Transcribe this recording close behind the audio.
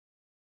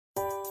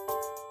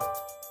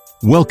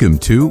Welcome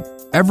to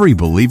Every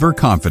Believer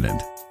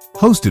Confident,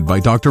 hosted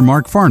by Dr.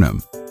 Mark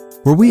Farnham,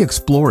 where we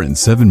explore in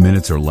 7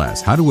 minutes or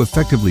less how to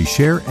effectively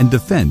share and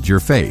defend your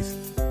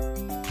faith.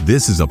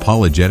 This is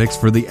apologetics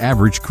for the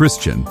average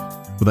Christian,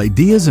 with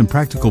ideas and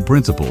practical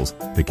principles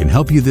that can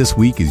help you this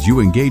week as you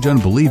engage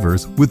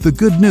unbelievers with the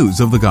good news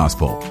of the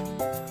gospel.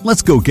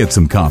 Let's go get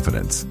some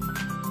confidence.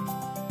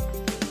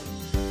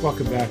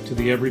 Welcome back to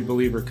the Every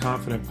Believer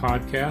Confident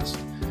podcast.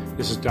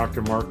 This is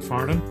Dr. Mark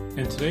Farnham,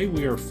 and today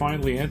we are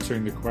finally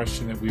answering the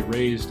question that we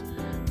raised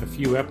a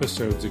few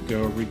episodes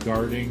ago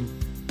regarding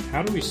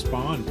how to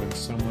respond when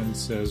someone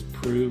says,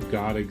 "Prove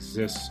God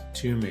exists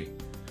to me."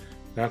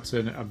 That's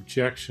an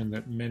objection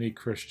that many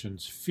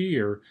Christians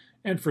fear,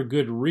 and for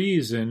good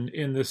reason,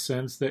 in the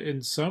sense that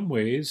in some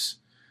ways,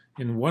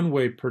 in one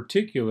way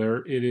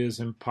particular, it is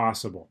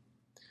impossible.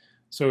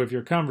 So if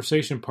your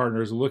conversation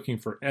partner is looking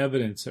for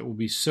evidence that will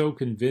be so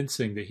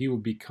convincing that he will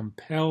be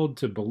compelled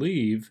to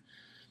believe,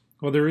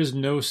 well, there is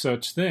no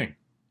such thing.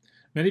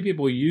 Many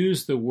people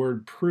use the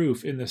word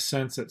proof in the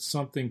sense that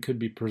something could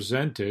be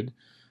presented,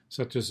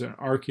 such as an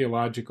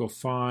archaeological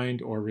find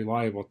or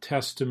reliable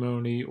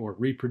testimony or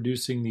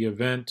reproducing the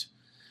event,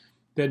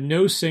 that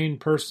no sane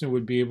person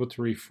would be able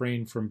to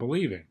refrain from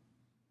believing.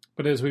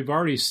 But as we've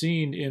already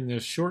seen in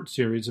this short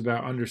series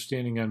about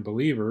understanding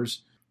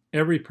unbelievers,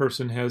 every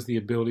person has the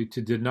ability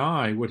to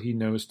deny what he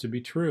knows to be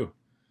true.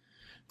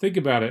 Think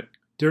about it.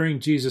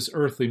 During Jesus'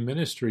 earthly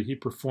ministry, he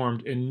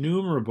performed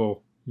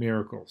innumerable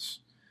miracles,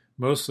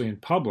 mostly in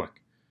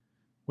public.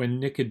 When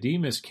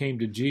Nicodemus came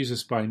to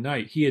Jesus by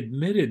night, he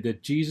admitted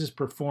that Jesus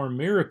performed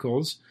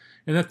miracles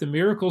and that the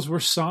miracles were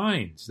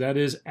signs, that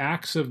is,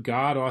 acts of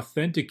God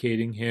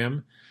authenticating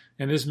him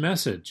and his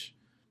message.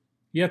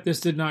 Yet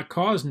this did not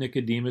cause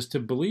Nicodemus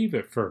to believe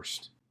at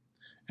first.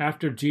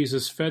 After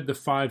Jesus fed the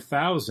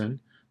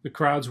 5,000, the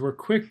crowds were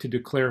quick to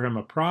declare him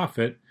a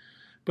prophet,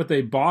 but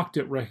they balked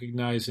at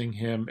recognizing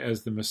him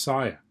as the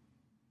Messiah.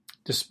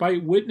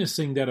 Despite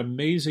witnessing that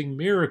amazing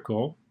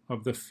miracle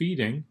of the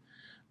feeding,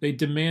 they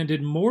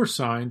demanded more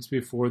signs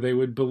before they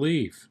would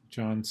believe.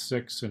 John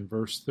 6 and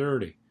verse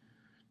 30.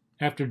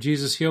 After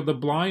Jesus healed the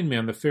blind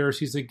man, the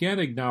Pharisees again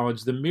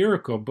acknowledged the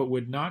miracle, but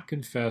would not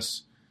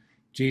confess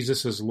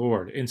Jesus as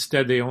Lord.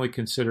 Instead, they only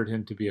considered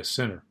him to be a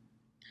sinner.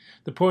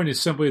 The point is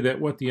simply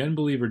that what the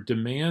unbeliever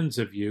demands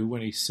of you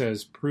when he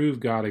says, "Prove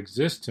God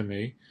exists to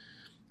me,"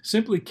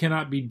 simply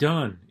cannot be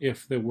done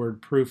if the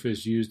word proof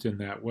is used in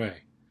that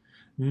way.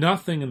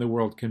 Nothing in the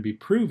world can be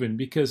proven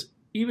because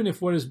even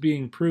if what is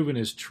being proven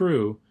is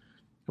true,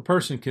 a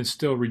person can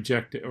still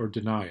reject it or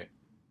deny it.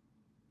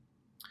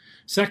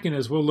 Second,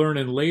 as we'll learn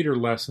in later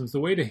lessons, the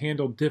way to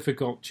handle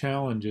difficult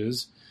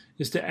challenges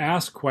is to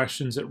ask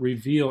questions that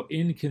reveal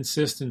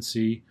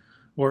inconsistency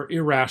or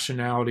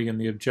irrationality in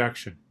the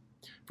objection.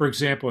 For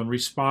example, in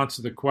response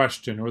to the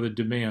question or the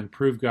demand,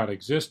 "Prove God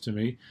exists to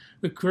me,"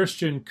 the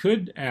Christian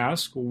could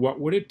ask, "What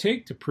would it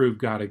take to prove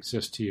God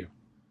exists to you?"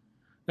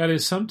 That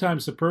is,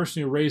 sometimes the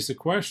person who raised the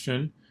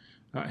question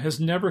has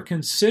never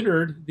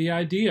considered the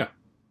idea.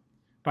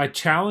 By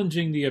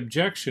challenging the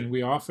objection,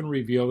 we often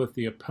reveal that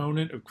the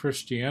opponent of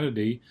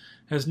Christianity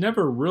has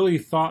never really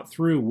thought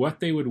through what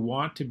they would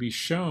want to be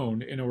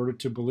shown in order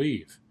to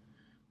believe.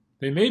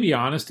 They may be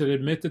honest and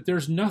admit that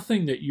there's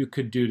nothing that you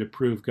could do to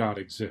prove God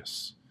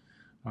exists.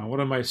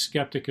 One of my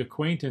skeptic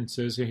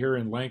acquaintances here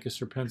in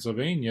Lancaster,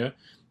 Pennsylvania,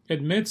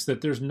 admits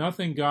that there's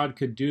nothing God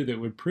could do that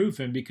would prove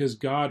him because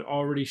God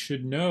already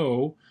should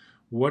know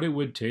what it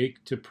would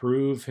take to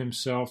prove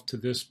himself to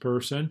this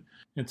person.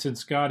 And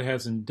since God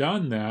hasn't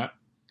done that,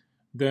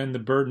 then the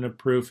burden of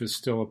proof is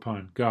still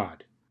upon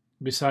God.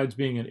 Besides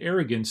being an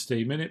arrogant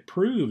statement, it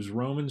proves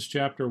Romans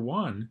chapter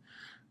 1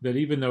 that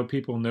even though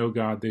people know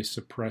God, they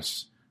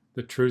suppress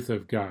the truth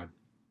of God.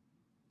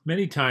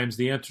 Many times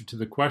the answer to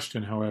the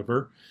question,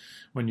 however,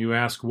 when you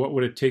ask what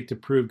would it take to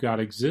prove God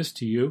exists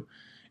to you,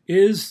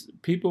 is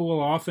people will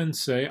often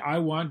say, "I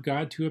want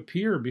God to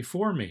appear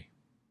before me."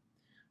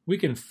 We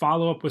can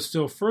follow up with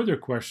still further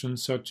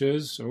questions such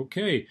as,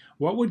 okay,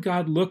 what would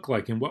God look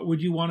like and what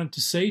would you want him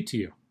to say to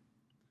you?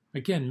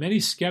 Again,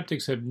 many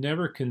skeptics have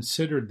never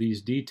considered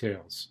these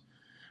details.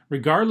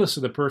 Regardless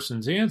of the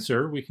person's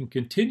answer, we can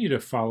continue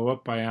to follow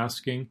up by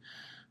asking,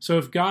 so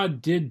if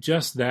God did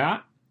just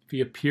that, if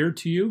he appeared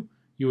to you,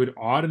 you would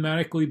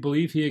automatically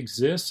believe he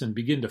exists and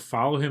begin to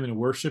follow him and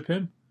worship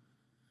him?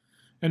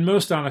 And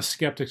most honest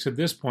skeptics at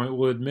this point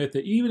will admit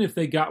that even if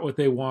they got what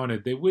they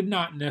wanted, they would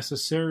not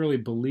necessarily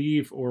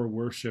believe or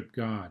worship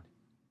God.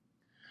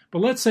 But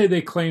let's say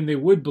they claim they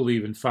would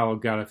believe and follow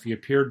God if he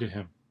appeared to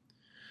him.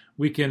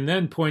 We can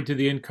then point to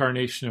the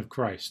incarnation of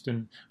Christ.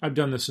 And I've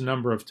done this a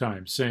number of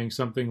times, saying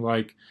something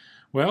like,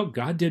 well,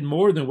 God did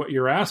more than what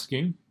you're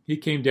asking. He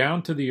came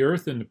down to the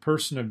earth in the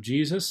person of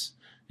Jesus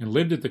and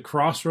lived at the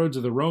crossroads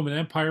of the Roman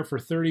Empire for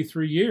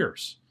 33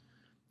 years.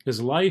 His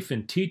life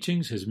and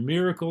teachings, his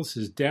miracles,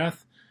 his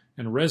death,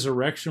 and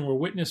resurrection were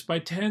witnessed by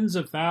tens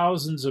of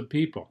thousands of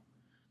people.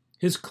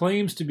 His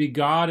claims to be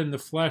God in the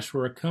flesh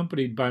were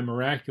accompanied by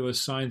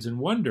miraculous signs and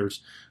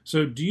wonders.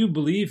 So do you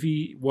believe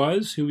he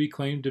was who he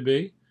claimed to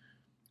be?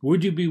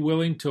 Would you be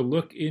willing to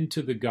look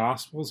into the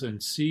Gospels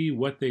and see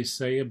what they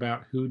say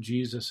about who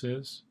Jesus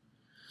is?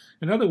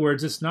 In other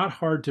words, it's not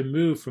hard to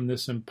move from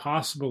this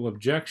impossible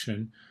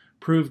objection,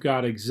 prove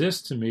God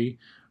exists to me,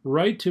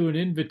 right to an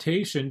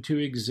invitation to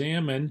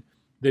examine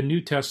the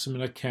New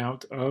Testament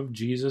account of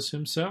Jesus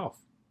himself.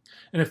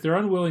 And if they're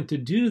unwilling to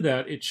do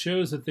that, it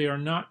shows that they are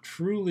not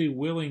truly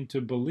willing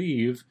to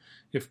believe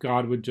if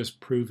God would just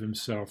prove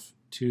himself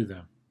to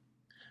them.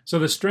 So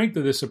the strength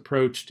of this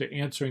approach to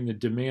answering the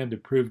demand to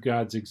prove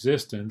God's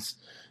existence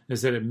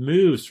is that it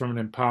moves from an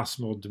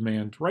impossible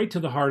demand right to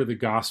the heart of the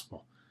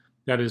gospel,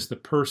 that is, the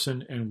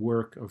person and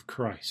work of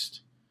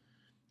Christ.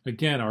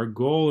 Again, our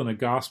goal in a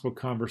gospel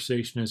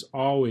conversation is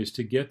always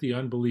to get the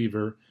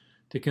unbeliever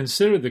to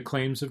consider the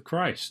claims of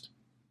Christ.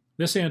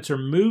 This answer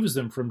moves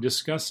them from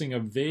discussing a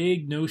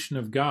vague notion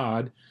of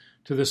God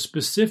to the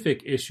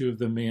specific issue of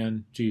the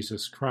man,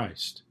 Jesus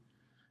Christ.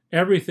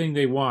 Everything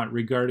they want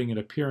regarding an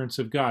appearance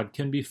of God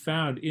can be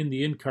found in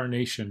the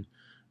incarnation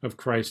of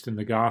Christ in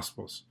the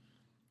Gospels.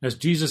 As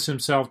Jesus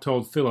himself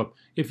told Philip,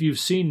 "If you've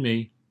seen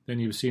me, then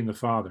you've seen the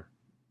Father."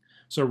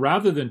 So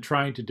rather than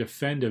trying to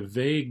defend a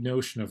vague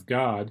notion of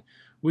God,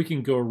 we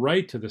can go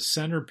right to the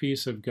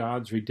centerpiece of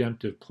God's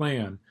redemptive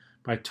plan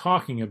by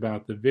talking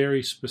about the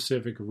very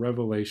specific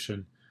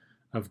revelation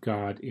of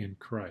God in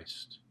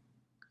Christ.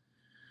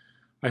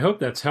 I hope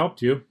that's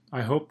helped you.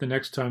 I hope the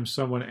next time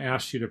someone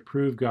asks you to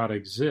prove God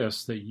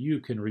exists, that you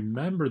can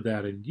remember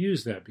that and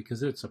use that,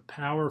 because it's a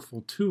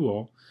powerful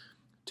tool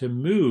to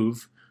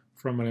move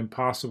from an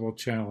impossible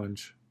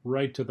challenge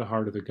right to the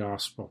heart of the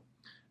gospel.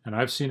 And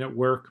I've seen it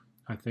work.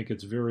 I think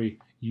it's very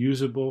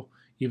usable,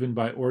 even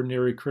by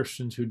ordinary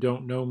Christians who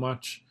don't know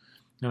much.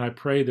 And I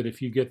pray that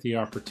if you get the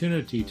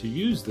opportunity to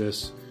use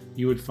this,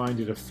 you would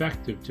find it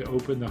effective to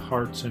open the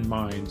hearts and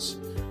minds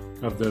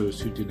of those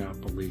who do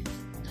not believe.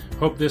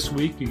 Hope this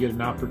week you get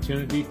an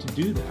opportunity to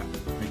do that.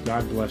 May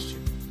God bless you.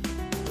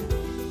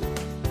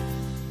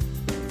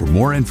 For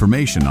more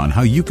information on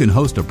how you can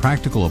host a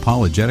practical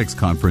apologetics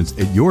conference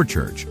at your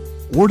church,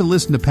 or to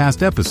listen to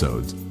past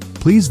episodes,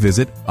 please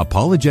visit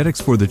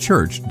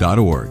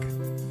apologeticsforthechurch.org.